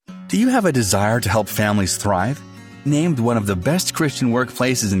Do you have a desire to help families thrive? Named one of the best Christian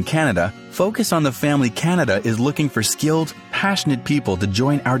workplaces in Canada, Focus on the Family Canada is looking for skilled, passionate people to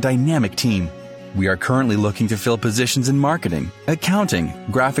join our dynamic team. We are currently looking to fill positions in marketing, accounting,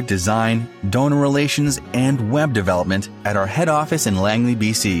 graphic design, donor relations, and web development at our head office in Langley,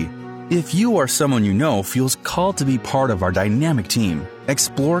 BC. If you or someone you know feels called to be part of our dynamic team,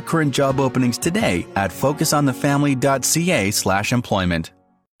 explore current job openings today at focusonthefamily.ca/employment.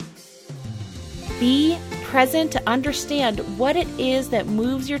 Be present to understand what it is that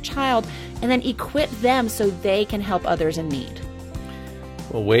moves your child and then equip them so they can help others in need.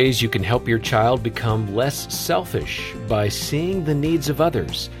 Well, ways you can help your child become less selfish by seeing the needs of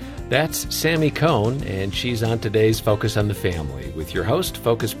others. That's Sammy Cohn, and she's on today's Focus on the Family with your host,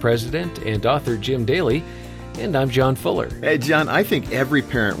 Focus President and author Jim Daly, and I'm John Fuller. Hey, John, I think every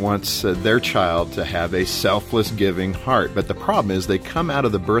parent wants their child to have a selfless, giving heart, but the problem is they come out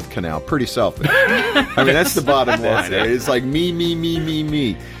of the birth canal pretty selfish. I mean, that's the bottom line. It's like me, me, me, me,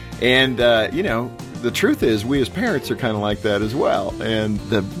 me. And, the truth is we as parents are kind of like that as well. And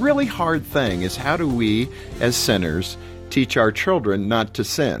the really hard thing is, how do we, as sinners, teach our children not to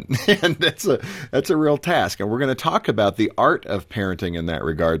sin? And that's a real task. And we're going to talk about the art of parenting in that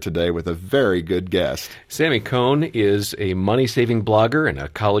regard today with a very good guest. Sammy Cohn is a money-saving blogger and a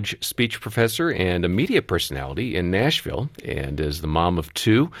college speech professor and a media personality in Nashville, and is the mom of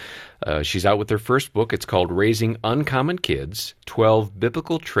two. She's out with her first book. It's called Raising Uncommon Kids, 12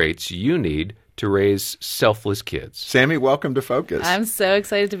 Biblical Traits You Need to Raise Selfless Kids. Sammy, welcome to Focus. I'm so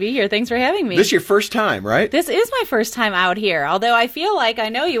excited to be here. Thanks for having me. This is your first time, right? This is my first time out here, although I feel like I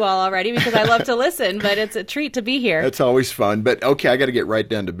know you all already because I love to listen, but it's a treat to be here. It's always fun. But, okay, I got to get right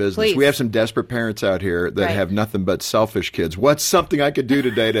down to business. Please. We have some desperate parents out here that have nothing but selfish kids. What's something I could do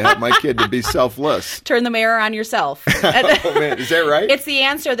today to help my kid to be selfless? Turn the mirror on yourself. Oh, man, is that right? It's the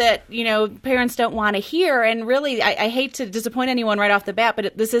answer that, parents don't want to hear. And really, I hate to disappoint anyone right off the bat,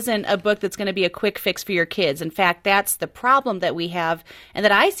 but this isn't a book that's going to be a quick fix for your kids. In fact, that's the problem that we have and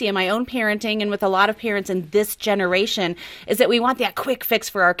that I see in my own parenting and with a lot of parents in this generation, is that we want that quick fix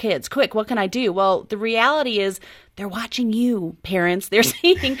for our kids. Quick, what can I do? Well, the reality is they're watching you, parents. They're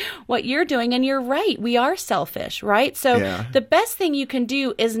seeing what you're doing, and you're right. We are selfish, right? So the best thing you can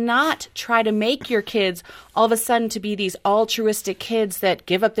do is not try to make your kids all of a sudden to be these altruistic kids that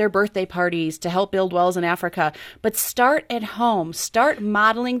give up their birthday parties to help build wells in Africa, but start at home. Start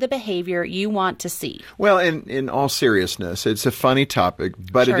modeling the behavior you want to see. Well, in all seriousness, it's a funny topic,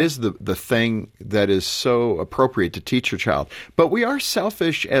 but it is the thing that is so appropriate to teach your child. But we are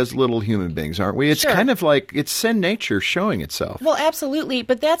selfish as little human beings, aren't we? It's kind of like it's sin nature showing itself. Well, absolutely.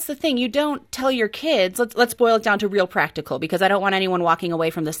 But that's the thing. You don't tell your kids, let's boil it down to real practical, because I don't want anyone walking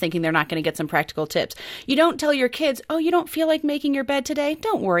away from this thinking they're not going to get some practical tips. You don't tell your kids, oh, you don't feel like making your bed today?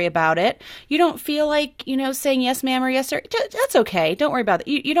 Don't worry about it. You don't feel like, saying yes, ma'am, or yes, sir? That's okay. Don't worry about it.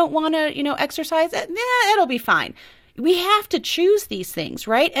 You don't want to, exercise? It'll be fine. We have to choose these things,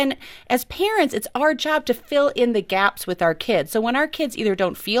 right? And as parents, it's our job to fill in the gaps with our kids. So when our kids either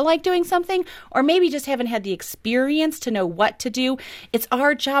don't feel like doing something or maybe just haven't had the experience to know what to do, it's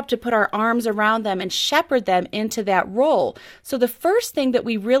our job to put our arms around them and shepherd them into that role. So the first thing that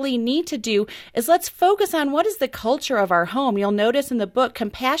we really need to do is let's focus on what is the culture of our home. You'll notice in the book,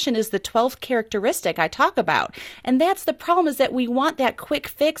 compassion is the 12th characteristic I talk about. And that's the problem, is that we want that quick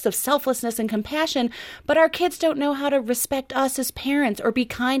fix of selflessness and compassion, but our kids don't know how to respect us as parents or be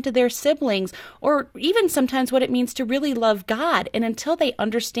kind to their siblings, or even sometimes what it means to really love God. And until they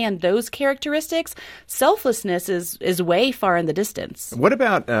understand those characteristics, selflessness is way far in the distance. What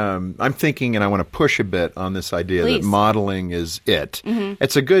about, I'm thinking, and I want to push a bit on this idea that modeling is it. Mm-hmm.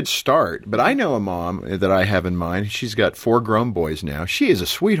 It's a good start, but I know a mom that I have in mind. She's got 4 grown boys now. She is a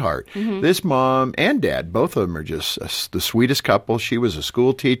sweetheart. Mm-hmm. This mom and dad, both of them are just the sweetest couple. She was a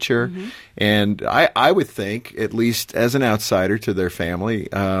school teacher, and I would think, at least as an outsider to their family,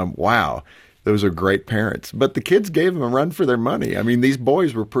 wow, those are great parents. But the kids gave them a run for their money. I mean, these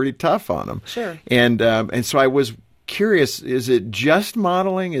boys were pretty tough on them. Sure. And so I was curious, is it just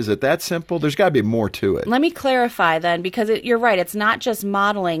modeling? Is it that simple? There's got to be more to it. Let me clarify then, because you're right. It's not just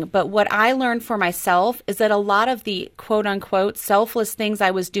modeling. But what I learned for myself is that a lot of the quote-unquote selfless things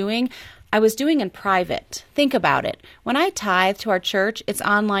I was doing in private. Think about it. When I tithe to our church, it's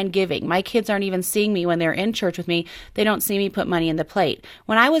online giving. My kids aren't even seeing me when they're in church with me. They don't see me put money in the plate.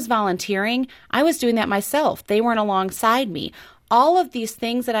 When I was volunteering, I was doing that myself. They weren't alongside me. All of these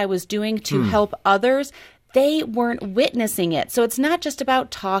things that I was doing to help others, they weren't witnessing it. So it's not just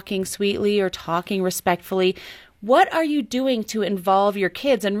about talking sweetly or talking respectfully. What are you doing to involve your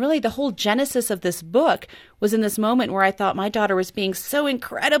kids? And really the whole genesis of this book was in this moment where I thought my daughter was being so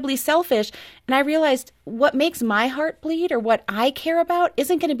incredibly selfish. And I realized what makes my heart bleed or what I care about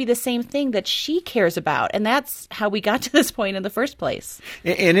isn't going to be the same thing that she cares about. And that's how we got to this point in the first place.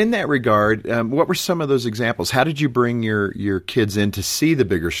 And in that regard, what were some of those examples? How did you bring your kids in to see the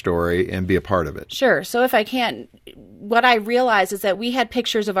bigger story and be a part of it? Sure. So if I can, what I realized is that we had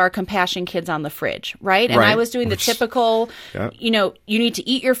pictures of our compassion kids on the fridge, right? And I was doing the typical, you need to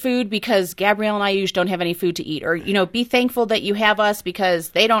eat your food because Gabrielle and I usually don't have any food to eat. Or, be thankful that you have us because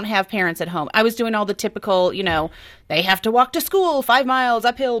they don't have parents at home. I was doing all the typical, they have to walk to school 5 miles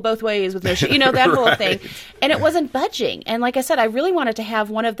uphill both ways with no shoes, that whole thing. And it wasn't budging. And like I said, I really wanted to have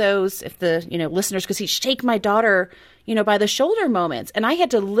one of those, if the, listeners could see, shake my daughter, by the shoulder moments. And I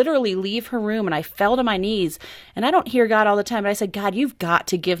had to literally leave her room and I fell to my knees. And I don't hear God all the time, but I said, God, you've got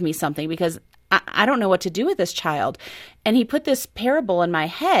to give me something because I don't know what to do with this child. And he put this parable in my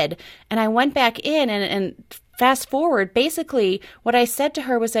head and I went back in and fast forward, basically what I said to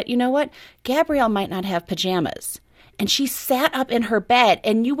her was that, Gabrielle might not have pajamas. And she sat up in her bed,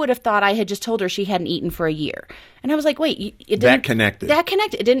 and you would have thought I had just told her she hadn't eaten for a year. And I was like, wait, it didn't... That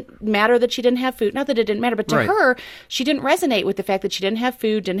connected. It didn't matter that she didn't have food. Not that it didn't matter, but to her, she didn't resonate with the fact that she didn't have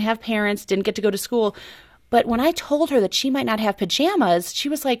food, didn't have parents, didn't get to go to school. But when I told her that she might not have pajamas, she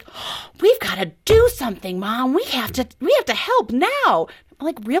was like, we've got to do something, Mom. We have to help now. I'm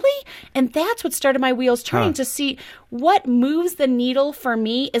like, really? And that's what started my wheels turning to see what moves the needle for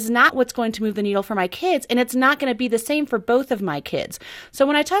me is not what's going to move the needle for my kids. And it's not going to be the same for both of my kids. So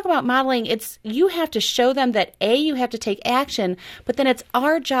when I talk about modeling, it's you have to show them that you have to take action, but then it's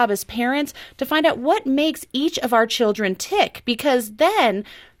our job as parents to find out what makes each of our children tick, because then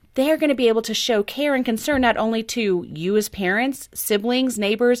they're going to be able to show care and concern not only to you as parents, siblings,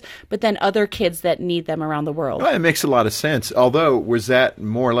 neighbors, but then other kids that need them around the world. Well, it makes a lot of sense. Although, was that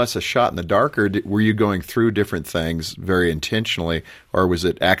more or less a shot in the dark, or were you going through different things very intentionally, or was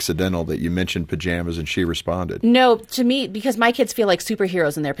it accidental that you mentioned pajamas and she responded? No, to me, because my kids feel like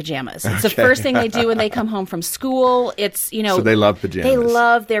superheroes in their pajamas. It's the first thing they do when they come home from school. It's, So they love pajamas. They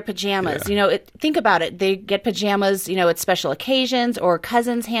love their pajamas. Yeah. Think about it. They get pajamas, at special occasions, or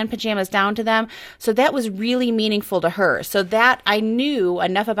cousins hand pajamas down to them. So that was really meaningful to her. So that I knew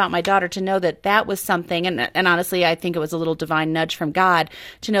enough about my daughter to know that was something. And honestly, I think it was a little divine nudge from God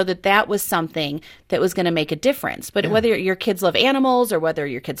to know that was something that was going to make a difference. But whether your kids love animals or whether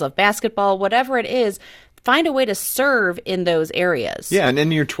your kids love basketball, whatever it is, find a way to serve in those areas. Yeah, and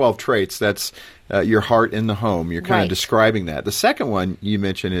in your 12 traits, that's your heart in the home. You're kind of describing that. The second one you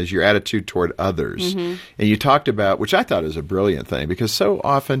mentioned is your attitude toward others. Mm-hmm. And you talked about, which I thought is a brilliant thing, because so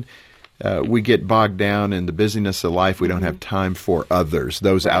often we get bogged down in the busyness of life. We don't have time for others,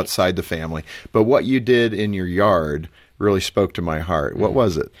 those outside the family. But what you did in your yard really spoke to my heart. What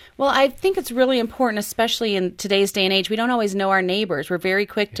was it? Well, I think it's really important, especially in today's day and age. We don't always know our neighbors. We're very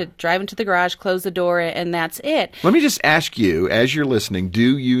quick to drive into the garage, close the door, and that's it. Let me just ask you, as you're listening,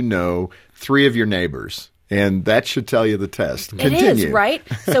 do you know 3 of your neighbors? And that should tell you the test. Continue. It is, right?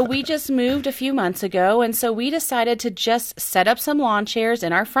 So we just moved a few months ago, and so we decided to just set up some lawn chairs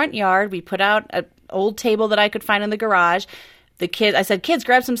in our front yard. We put out an old table that I could find in the garage. I said, kids,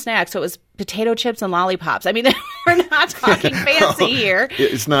 grab some snacks. So it was potato chips and lollipops. I mean, we're not talking fancy here.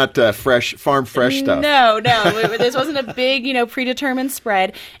 It's not farm fresh stuff. No. This wasn't a big, predetermined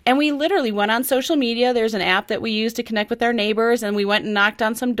spread. And we literally went on social media. There's an app that we use to connect with our neighbors. And we went and knocked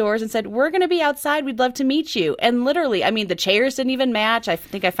on some doors and said, we're going to be outside. We'd love to meet you. And literally, the chairs didn't even match. I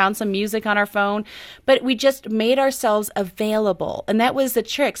think I found some music on our phone. But we just made ourselves available. And that was the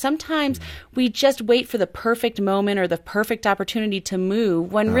trick. Sometimes we just wait for the perfect moment or the perfect opportunity to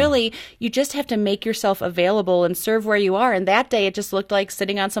move when really you just have to make yourself available and serve where you are. And that day, it just looked like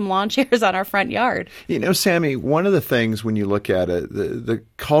sitting on some lawn chairs on our front yard. Sammy, one of the things when you look at it, the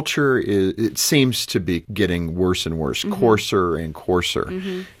culture it seems to be getting worse and worse, coarser and coarser.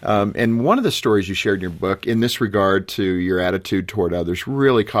 And one of the stories you shared in your book in this regard to your attitude toward others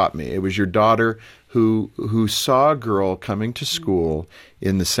really caught me. It was your daughter who saw a girl coming to school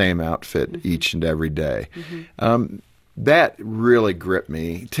in the same outfit each and every day. That really gripped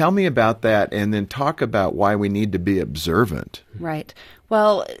me. Tell me about that, and then talk about why we need to be observant. Right.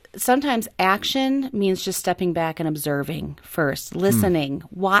 Well, sometimes action means just stepping back and observing first, listening,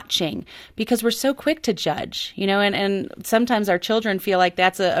 watching, because we're so quick to judge, and sometimes our children feel like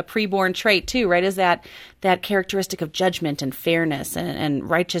that's a preborn trait too, right? Is that characteristic of judgment and fairness and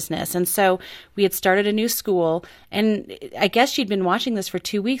righteousness. And so we had started a new school, and I guess she'd been watching this for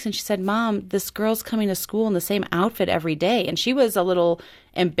 2 weeks, and she said, Mom, this girl's coming to school in the same outfit every day. And she was a little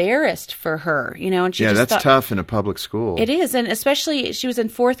embarrassed for her, and she yeah, just that's thought, tough in a public school. It is, and especially she was in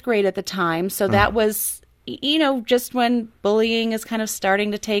 4th grade at the time, so that was, just when bullying is kind of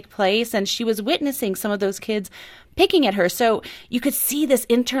starting to take place, and she was witnessing some of those kids picking at her. So you could see this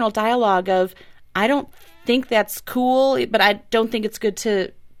internal dialogue of, I don't think that's cool, but I don't think it's good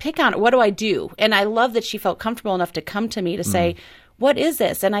to pick on it. What do I do? And I love that she felt comfortable enough to come to me to say, what is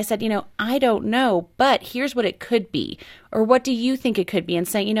this? And I said, I don't know, but here's what it could be. Or what do you think it could be? And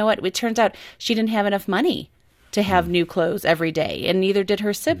saying, you know what? It turns out she didn't have enough money to have new clothes every day, and neither did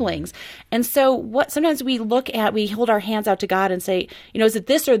her siblings. And so what sometimes we hold our hands out to God and say, is it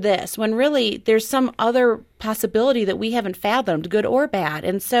this or this? When really there's some other possibility that we haven't fathomed, good or bad.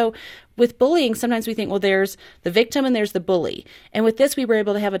 And so with bullying, sometimes we think, well, there's the victim and there's the bully. And with this, we were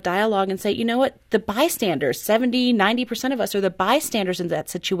able to have a dialogue and say, you know what? The bystanders, 70, 90% of us are the bystanders in that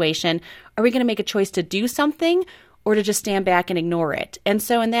situation. Are we going to make a choice to do something, or to just stand back and ignore it? And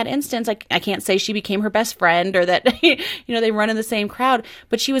so in that instance, I can't say she became her best friend or that, they run in the same crowd,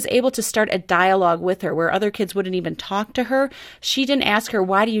 but she was able to start a dialogue with her where other kids wouldn't even talk to her. She didn't ask her,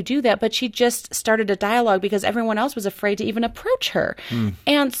 why do you do that? But she just started a dialogue because everyone else was afraid to even approach her.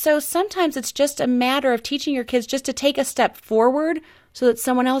 And so sometimes it's just a matter of teaching your kids just to take a step forward so that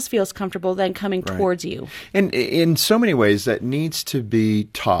someone else feels comfortable then coming towards you. And in so many ways, that needs to be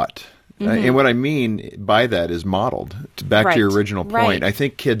taught. And what I mean by that is modeled. Back to your original point. Right. I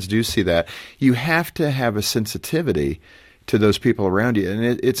think kids do see that. You have to have a sensitivity to those people around you. And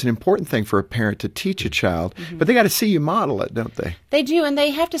it's an important thing for a parent to teach a child, but they got to see you model it, don't they? They do, and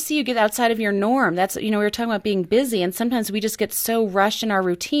they have to see you get outside of your norm. That's, we were talking about being busy, and sometimes we just get so rushed in our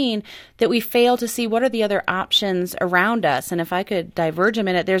routine that we fail to see what are the other options around us. And if I could diverge a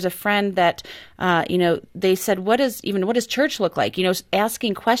minute, there's a friend that, they said, what does church look like?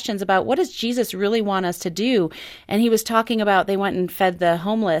 Asking questions about what does Jesus really want us to do? And he was talking about they went and fed the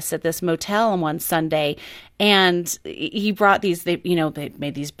homeless at this motel on one Sunday, and he brought these, they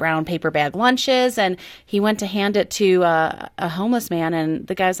made these brown paper bag lunches, and he went to hand it to a homeless man, and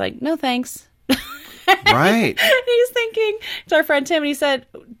the guy's like, no, thanks. Right. He's thinking, it's our friend Tim, and he said,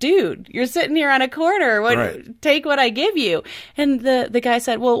 dude, you're sitting here on a corner. Take what I give you. And the guy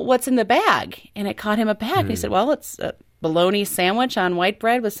said, well, what's in the bag? And it caught him aback. And he said, well, it's a bologna sandwich on white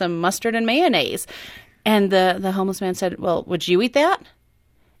bread with some mustard and mayonnaise. And the homeless man said, well, would you eat that?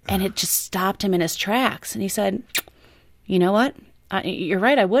 And it just stopped him in his tracks. And he said, you know what? You're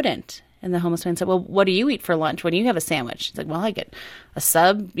right, I wouldn't. And the homeless man said, well, what do you eat for lunch when you have a sandwich? He's like, well, I get a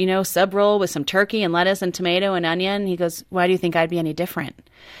sub roll with some turkey and lettuce and tomato and onion. And he goes, why do you think I'd be any different?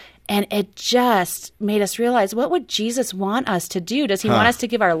 And it just made us realize, what would Jesus want us to do? Does he want us to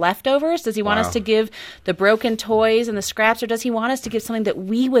give our leftovers? Does he want us to give the broken toys and the scraps? Or does he want us to give something that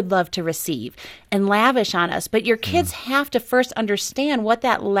we would love to receive and lavish on us? But your kids have to first understand what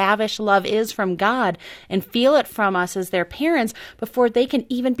that lavish love is from God and feel it from us as their parents before they can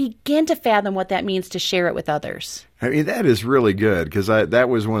even begin to fathom what that means to share it with others. I mean, that is really good, because that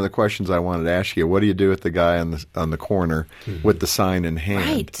was one of the questions I wanted to ask you. What do you do with the guy on the corner with the sign in hand?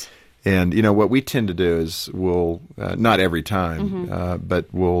 Right. And, what we tend to do is we'll, not every time, but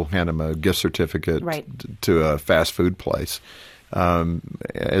we'll hand them a gift certificate to a fast food place.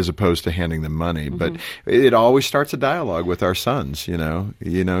 As opposed to handing them money. But it always starts a dialogue with our sons,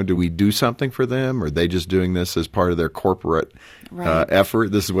 do we do something for them? Or are they just doing this as part of their corporate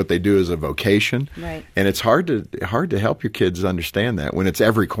effort? This is what they do as a vocation. Right. And it's hard to help your kids understand that when it's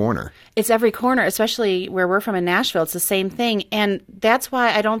every corner. It's every corner, especially where we're from in Nashville. It's the same thing. And that's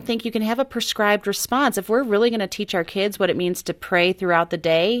why I don't think you can have a prescribed response. If we're really going to teach our kids what it means to pray throughout the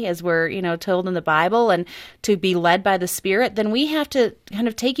day, as we're, told in the Bible, and to be led by the Spirit, then we have to kind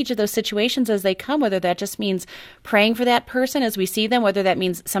of take each of those situations as they come, whether that just means praying for that person as we see them, whether that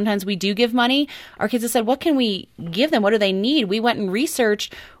means sometimes we do give money. Our kids have said, what can we give them? What do they need? We went and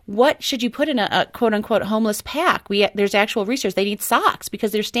researched, what should you put in a quote-unquote homeless pack? There's actual research. They need socks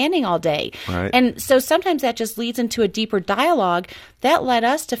because they're standing all day. Right. And so sometimes that just leads into a deeper dialogue. That led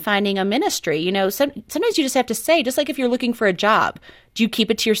us to finding a ministry. Sometimes you just have to say, just like if you're looking for a job, do you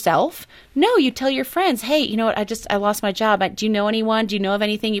keep it to yourself? No, you tell your friends, hey, you know what, I lost my job. Do you know anyone? Do you know of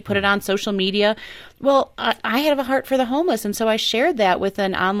anything? You put it on social media. Well, I have a heart for the homeless, and so I shared that with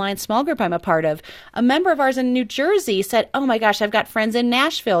an online small group I'm a part of. A member of ours in New Jersey said, oh my gosh, I've got friends in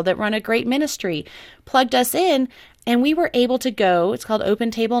Nashville that run a great ministry, plugged us in, and we were able to go, it's called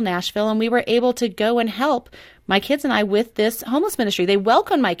Open Table Nashville, and we were able to go and help my kids and I with this homeless ministry. They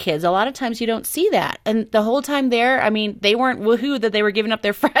welcome my kids. A lot of times you don't see that. And the whole time there, they weren't woohoo that they were giving up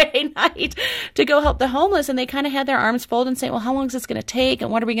their Friday night to go help the homeless. And they kind of had their arms folded and say, well, how long is this going to take? And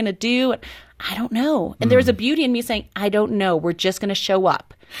what are we going to do? And I don't know. And there's a beauty in me saying, I don't know. We're just going to show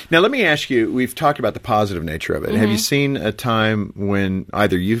up. Now, let me ask you, we've talked about the positive nature of it. Have you seen a time when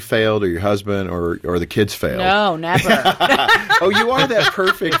either you failed or your husband or the kids failed? No, never. Oh, you are that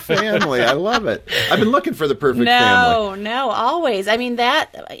perfect family. I love it. I've been looking for the perfect family. No, always. I mean,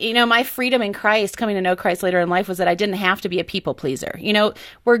 my freedom in Christ, coming to know Christ later in life, was that I didn't have to be a people pleaser.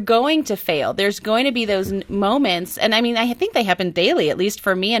 We're going to fail. There's going to be those moments. And I mean, I think they happen daily, at least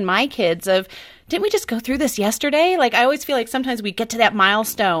for me and my kids, of, didn't we just go through this yesterday? Like, I always feel like sometimes we get to that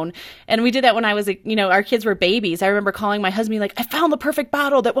milestone, and we did that when I was, our kids were babies. I remember calling my husband, like, I found the perfect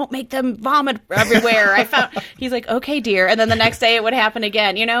bottle that won't make them vomit everywhere. He's like, okay, dear. And then the next day it would happen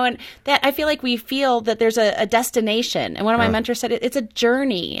again, and that, I feel like we feel that there's a destination. And one of my mentors said, it's a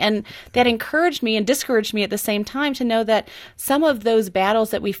journey. And that encouraged me and discouraged me at the same time to know that some of those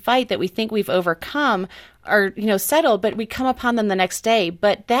battles that we fight, that we think we've overcome, are, settled, but we come upon them the next day.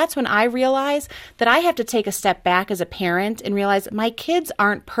 But that's when I realize that I have to take a step back as a parent and realize my kids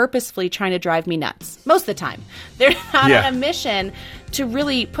aren't purposefully trying to drive me nuts. Most of the time. They're not on a mission to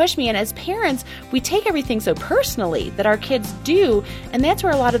really push me. And as parents, we take everything so personally that our kids do. And that's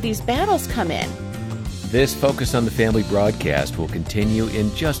where a lot of these battles come in. This Focus on the Family broadcast will continue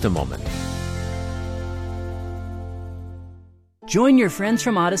in just a moment. Join your friends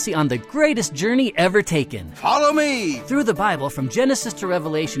from Odyssey on the greatest journey ever taken. Follow me! Through the Bible from Genesis to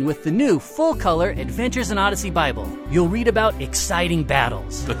Revelation with the new full-color Adventures in Odyssey Bible. You'll read about exciting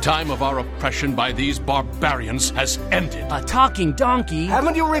battles. The time of our oppression by these barbarians has ended. A talking donkey.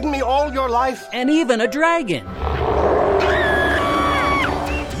 Haven't you ridden me all your life? And even a dragon.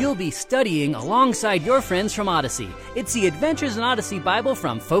 You'll be studying alongside your friends from Odyssey. It's the Adventures in Odyssey Bible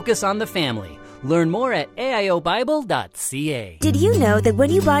from Focus on the Family. Learn more at aiobible.ca. Did you know that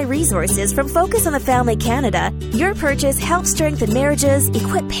when you buy resources from Focus on the Family Canada, your purchase helps strengthen marriages,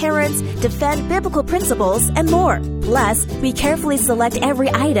 equip parents, defend biblical principles, and more? Plus, we carefully select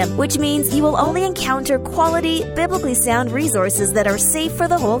every item, which means you will only encounter quality, biblically sound resources that are safe for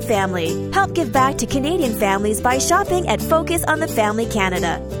the whole family. Help give back to Canadian families by shopping at Focus on the Family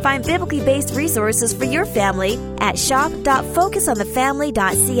Canada. Find biblically based resources for your family at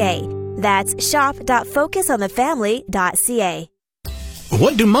shop.focusonthefamily.ca. That's shop.focusonthefamily.ca.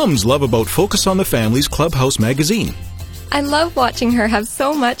 What do mums love about Focus on the Family's Clubhouse magazine? I love watching her have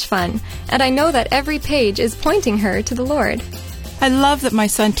so much fun, and I know that every page is pointing her to the Lord. I love that my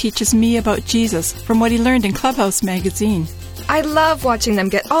son teaches me about Jesus from what he learned in Clubhouse magazine. I love watching them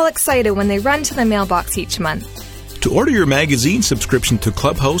get all excited when they run to the mailbox each month. To order your magazine subscription to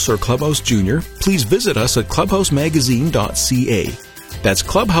Clubhouse or Clubhouse Junior, please visit us at clubhousemagazine.ca. That's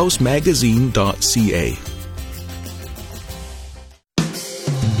clubhousemagazine.ca.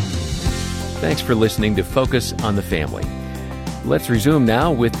 Thanks for listening to Focus on the Family. Let's resume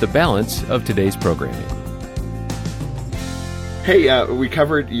now with the balance of today's programming. Hey, we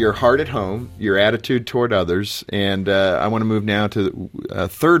covered your heart at home, your attitude toward others, and I want to move now to a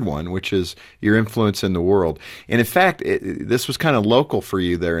third one, which is your influence in the world. And in fact, this was kind of local for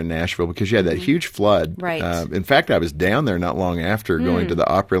you there in Nashville because you had that huge flood. Right. In fact, I was down there not long after going to the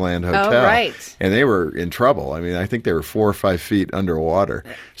Opryland Hotel. Oh, right. And they were in trouble. I mean, I think they were 4 or 5 feet underwater.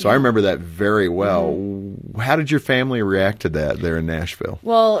 So I remember that very well. How did your family react to that there in Nashville?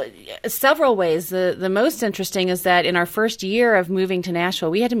 Well, several ways. The most interesting is that in our first year of moving to Nashville,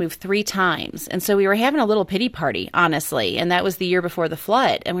 we had to move 3 times. And so we were having a little pity party, honestly. And that was the year before the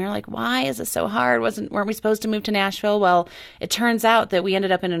flood. And we were like, why is this so hard? Weren't we supposed to move to Nashville? Well, it turns out that we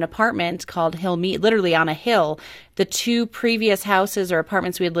ended up in an apartment called Hill Mead, literally on a hill. The 2 previous houses or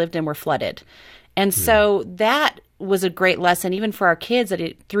apartments we had lived in were flooded. And so that was a great lesson, even for our kids at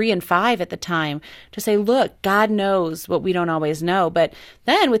 3 and 5 at the time, to say, look, God knows what we don't always know. But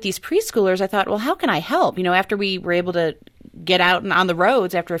then with these preschoolers, I thought, well, how can I help? After we were able to get out and on the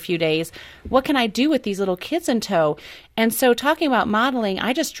roads after a few days, what can I do with these little kids in tow? And so talking about modeling,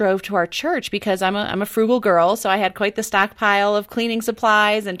 I just drove to our church because I'm a frugal girl, so I had quite the stockpile of cleaning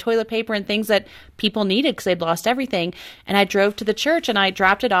supplies and toilet paper and things that people needed because they'd lost everything. And I drove to the church and I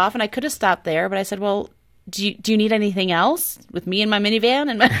dropped it off, and I could have stopped there, but I said, well, do you need anything else with me and my minivan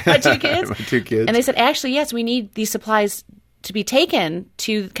and my 2 kids? My 2 kids. And they said, actually, yes, we need these supplies to be taken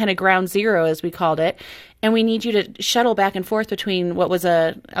to kind of ground zero, as we called it. And we need you to shuttle back and forth between what was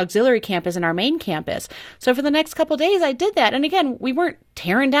a auxiliary campus and our main campus. So for the next couple of days, I did that. And again, we weren't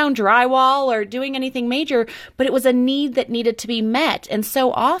tearing down drywall or doing anything major, but it was a need that needed to be met. And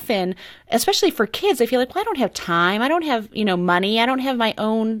so often, especially for kids, I feel like, well, I don't have time. I don't have, money. I don't have my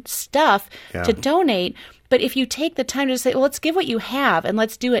own stuff to donate. But if you take the time to say, well, let's give what you have and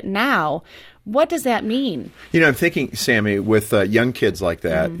let's do it now, What does that mean? I'm thinking, Sammy, with young kids like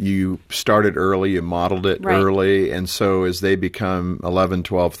that, you started early, you modeled it early, and so as they become 11,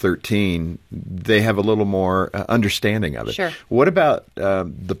 12, 13, they have a little more understanding of it. Sure. What about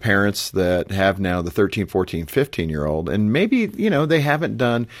the parents that have now the 13, 14, 15-year-old, and maybe, they haven't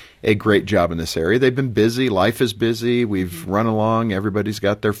done a great job in this area. They've been busy. Life is busy. We've run along. Everybody's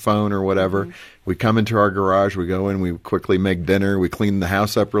got their phone or whatever. We come into our garage. We go in. We quickly make dinner. We clean the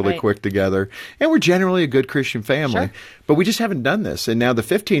house up really quick together. And we're generally a good Christian family. Sure. But we just haven't done this. And now the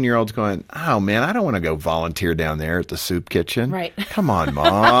 15-year-old's going, oh, man, I don't want to go volunteer down there at the soup kitchen. Right. Come on,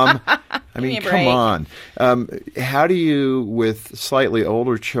 Mom. I mean, come on. How do you, with slightly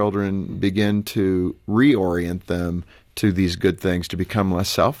older children, begin to reorient them to these good things to become less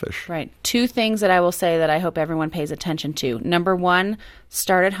selfish? Right. 2 things that I will say that I hope everyone pays attention to. Number 1,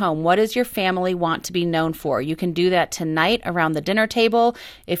 start at home. What does your family want to be known for? You can do that tonight around the dinner table.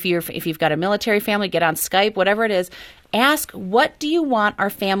 If you've got a military family, get on Skype, whatever it is. Ask, what do you want our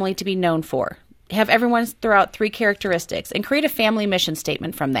family to be known for? Have everyone throw out 3 characteristics and create a family mission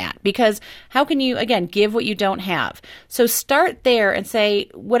statement from that. Because how can you, again, give what you don't have? So start there and say,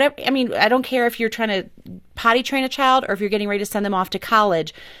 whatever. I mean, I don't care if you're trying to potty train a child or if you're getting ready to send them off to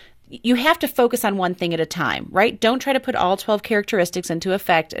college. You have to focus on one thing at a time, right? Don't try to put all 12 characteristics into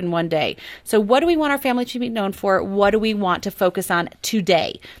effect in one day. So what do we want our family to be known for? What do we want to focus on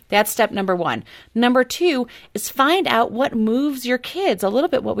today? That's step number 1. Number 2 is find out what moves your kids, a little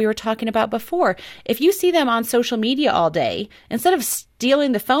bit what we were talking about before. If you see them on social media all day, instead of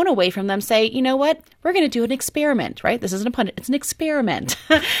stealing the phone away from them, say, you know what? We're going to do an experiment, right? This isn't a pun. It's an experiment.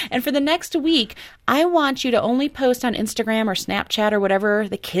 And for the next week, I want you to only post on Instagram or Snapchat or whatever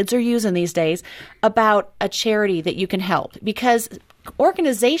the kids are using these days about a charity that you can help. Because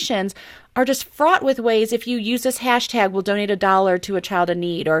organizations are just fraught with ways. If you use this hashtag, we'll donate $1 to a child in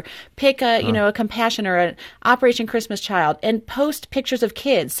need, or pick a compassion or an Operation Christmas Child and post pictures of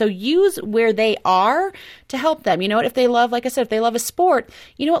kids. So use where they are to help them. You know what? If they love, like I said, if they love a sport,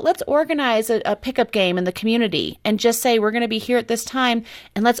 you know what? Let's organize a pickup game in the community and just say, we're going to be here at this time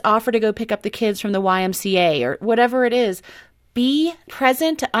and let's offer to go pick up the kids from the YMCA or whatever it is. Be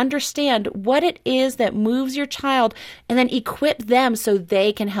present to understand what it is that moves your child and then equip them so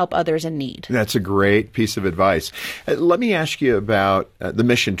they can help others in need. That's a great piece of advice. Let me ask you about the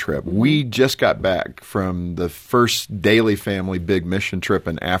mission trip. We just got back from the first Daily Family big mission trip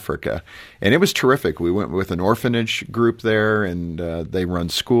in Africa, and it was terrific. We went with an orphanage group there, and they run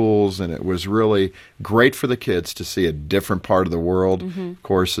schools, and it was really great for the kids to see a different part of the world. Of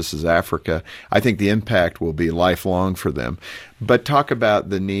course, this is Africa. I think the impact will be lifelong for them. But talk about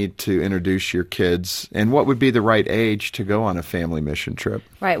the need to introduce your kids and what would be the right age to go on a family mission trip.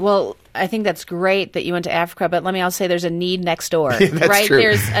 Right. Well, I think that's great that you went to Africa, but let me also say there's a need next door, That's right?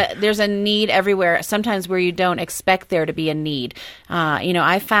 True. There's a need everywhere, sometimes where you don't expect there to be a need.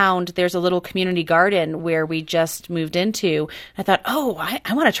 I found there's a little community garden where we just moved into. I thought,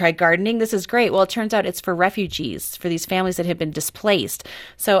 I want to try gardening. This is great. Well, it turns out it's for refugees, for these families that have been displaced.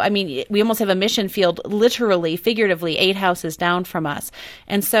 So, I mean, we almost have a mission field, literally, figuratively, 8 houses down from us.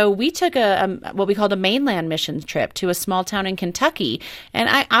 And so we took what we called a mainland mission trip to a small town in Kentucky. And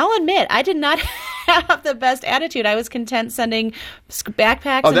I'll admit, I did not have the best attitude. I was content sending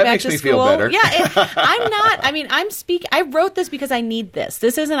backpacks and back to school. Makes me feel better. Yeah, I'm not. I mean, I wrote this because I need this.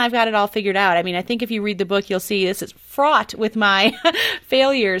 This isn't I've got it all figured out. I mean, I think if you read the book, you'll see this is fraught with my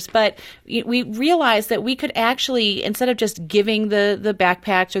failures. But we realized that we could actually, instead of just giving the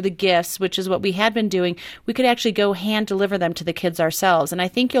backpacks or the gifts, which is what we had been doing, we could actually go hand deliver them to the kids ourselves. And I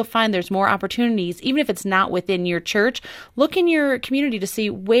think you'll find there's more opportunities, even if it's not within your church. Look in your community to see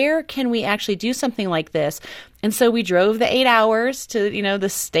where can we actually do something like this. And so we drove the 8 hours to, the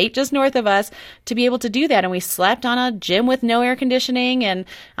state just north of us to be able to do that. And we slept on a gym with no air conditioning and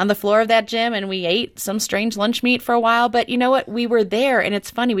on the floor of that gym. And we ate some strange lunch meat for a while. But you know what? We were there. And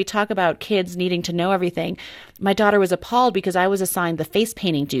it's funny. We talk about kids needing to know everything. My daughter was appalled because I was assigned the face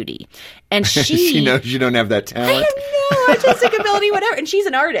painting duty. And she knows you don't have that talent. I have no artistic ability, whatever. And she's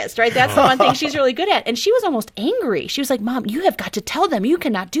an artist, right? That's the one thing she's really good at. And she was almost angry. She was like, Mom, you have got to tell them you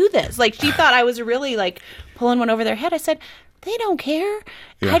cannot do this. Like, she thought I was really pulling one over their head. I said, they don't care.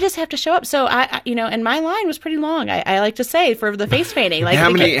 Yeah. I just have to show up. So and my line was pretty long. I like to say for the face painting. Like,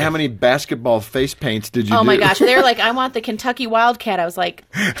 how many basketball face paints did you do? Oh my gosh. They're like, I want the Kentucky Wildcat. I was like,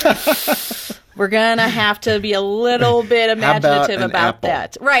 we're going to have to be a little bit imaginative about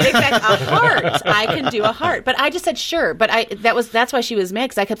that. Right, exactly. A heart. I can do a heart. But I just said sure. But that's why she was mad,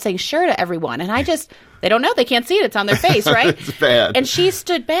 because I kept saying sure to everyone. And they don't know. They can't see it. It's on their face, right? It's bad. And she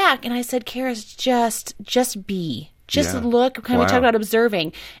stood back and I said, Kara, just be. Just look, we talked about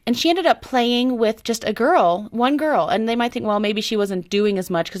observing. And she ended up playing with just one girl. And they might think, well, maybe she wasn't doing as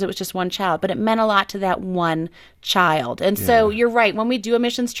much because it was just one child. But it meant a lot to that one child. And so you're right. When we do a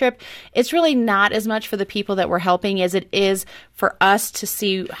missions trip, it's really not as much for the people that we're helping as it is for us to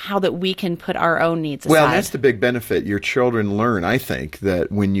see how that we can put our own needs aside. Well, that's the big benefit. Your children learn, I think,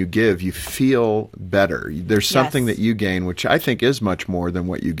 that when you give, you feel better. There's something that you gain, which I think is much more than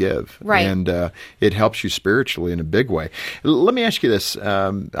what you give. Right. And it helps you spiritually in a big way. Let me ask you this.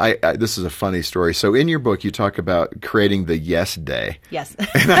 This is a funny story. So in your book, you talk about creating the yes day. Yes.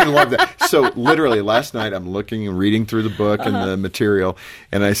 And I love that. So literally last night, I'm looking and reading through the book and the material,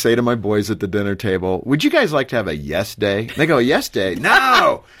 and I say to my boys at the dinner table, would you guys like to have a yes day? And they go, yes day?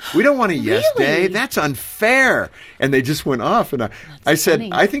 No, we don't want a yes day. That's unfair. And they just went off. And I said,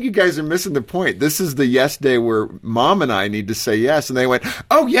 funny. I think you guys are missing the point. This is the yes day where Mom and I need to say yes. And they went,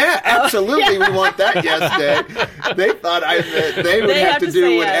 oh, yeah, absolutely. We want that yes day. They thought they would have to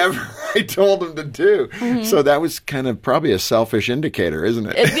do whatever I told them to do. Mm-hmm. So that was kind of probably a selfish indicator, isn't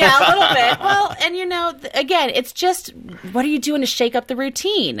it? Yeah, a little bit. Well, and again, it's just, what are you doing to shake up the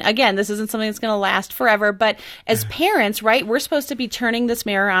routine? Again, this isn't something that's going to last forever. But as parents, right, we're supposed to be turning this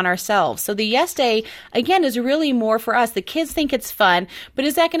mirror on ourselves. So the yes day, again, is really more for us. The kids think it's fun, but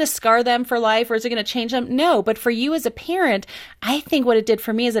is that going to scar them for life, or is it going to change them? No. But for you as a parent, I think what it did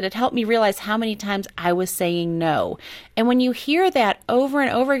for me is that it helped me realize how many times I was saying no. And when you hear that over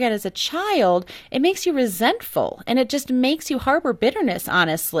and over again as a child, it makes you resentful, and it just makes you harbor bitterness,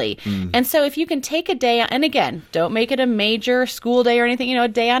 honestly. And so if you can take a day, and again, don't make it a major school day or anything, a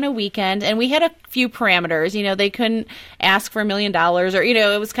day on a weekend. And we had a few parameters, they couldn't ask for $1 million, or,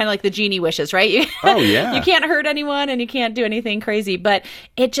 it was kind of like the genie wishes, right? You can't hurt anyone and you can't do anything crazy. But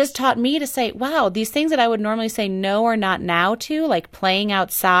it just taught me to say, wow, these things that I would normally say no or not now to, like playing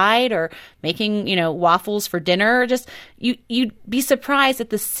outside or making, waffles for dinner, just you'd be surprised at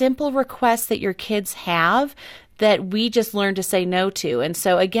the simple requests that your kids have that we just learn to say no to. And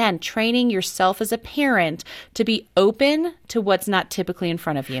so again, training yourself as a parent to be open to what's not typically in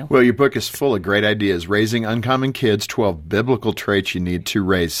front of you. Well, your book is full of great ideas. Raising Uncommon Kids, 12 Biblical Traits You Need to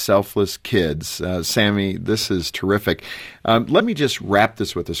Raise Selfless Kids. Sammy, this is terrific. Let me just wrap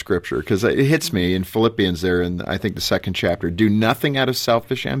this with a scripture, because it hits me in Philippians there in, I think, the 2nd chapter. Do nothing out of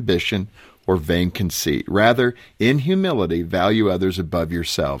selfish ambition or vain conceit. Rather, in humility, value others above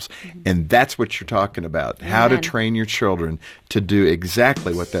yourselves. And that's what you're talking about, how to train your children to do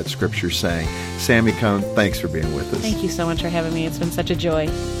exactly what that scripture's saying. Sammy Cohn, thanks for being with us. Thank you so much for having me. It's been such a joy.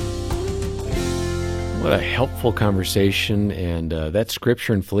 What a helpful conversation, and that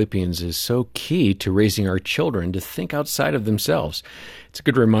scripture in Philippians is so key to raising our children to think outside of themselves. It's a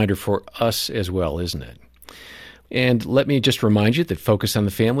good reminder for us as well, isn't it? And let me just remind you that Focus on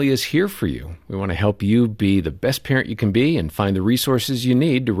the Family is here for you. We want to help you be the best parent you can be and find the resources you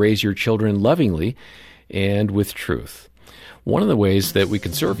need to raise your children lovingly and with truth. One of the ways that we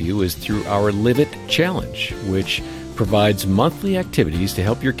can serve you is through our Live It Challenge, which provides monthly activities to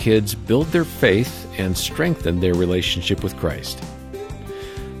help your kids build their faith and strengthen their relationship with Christ.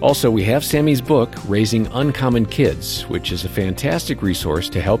 Also, we have Sammy's book, Raising Uncommon Kids, which is a fantastic resource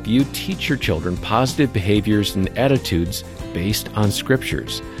to help you teach your children positive behaviors and attitudes based on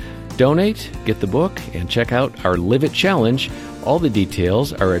scriptures. Donate, get the book, and check out our Live It Challenge. All the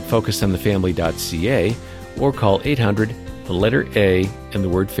details are at focusonthefamily.ca or call 800, the letter A, and the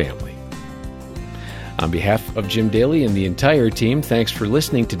word family. On behalf of Jim Daly and the entire team, thanks for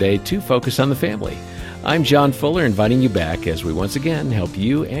listening today to Focus on the Family. I'm John Fuller, inviting you back as we once again help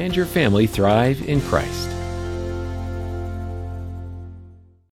you and your family thrive in Christ.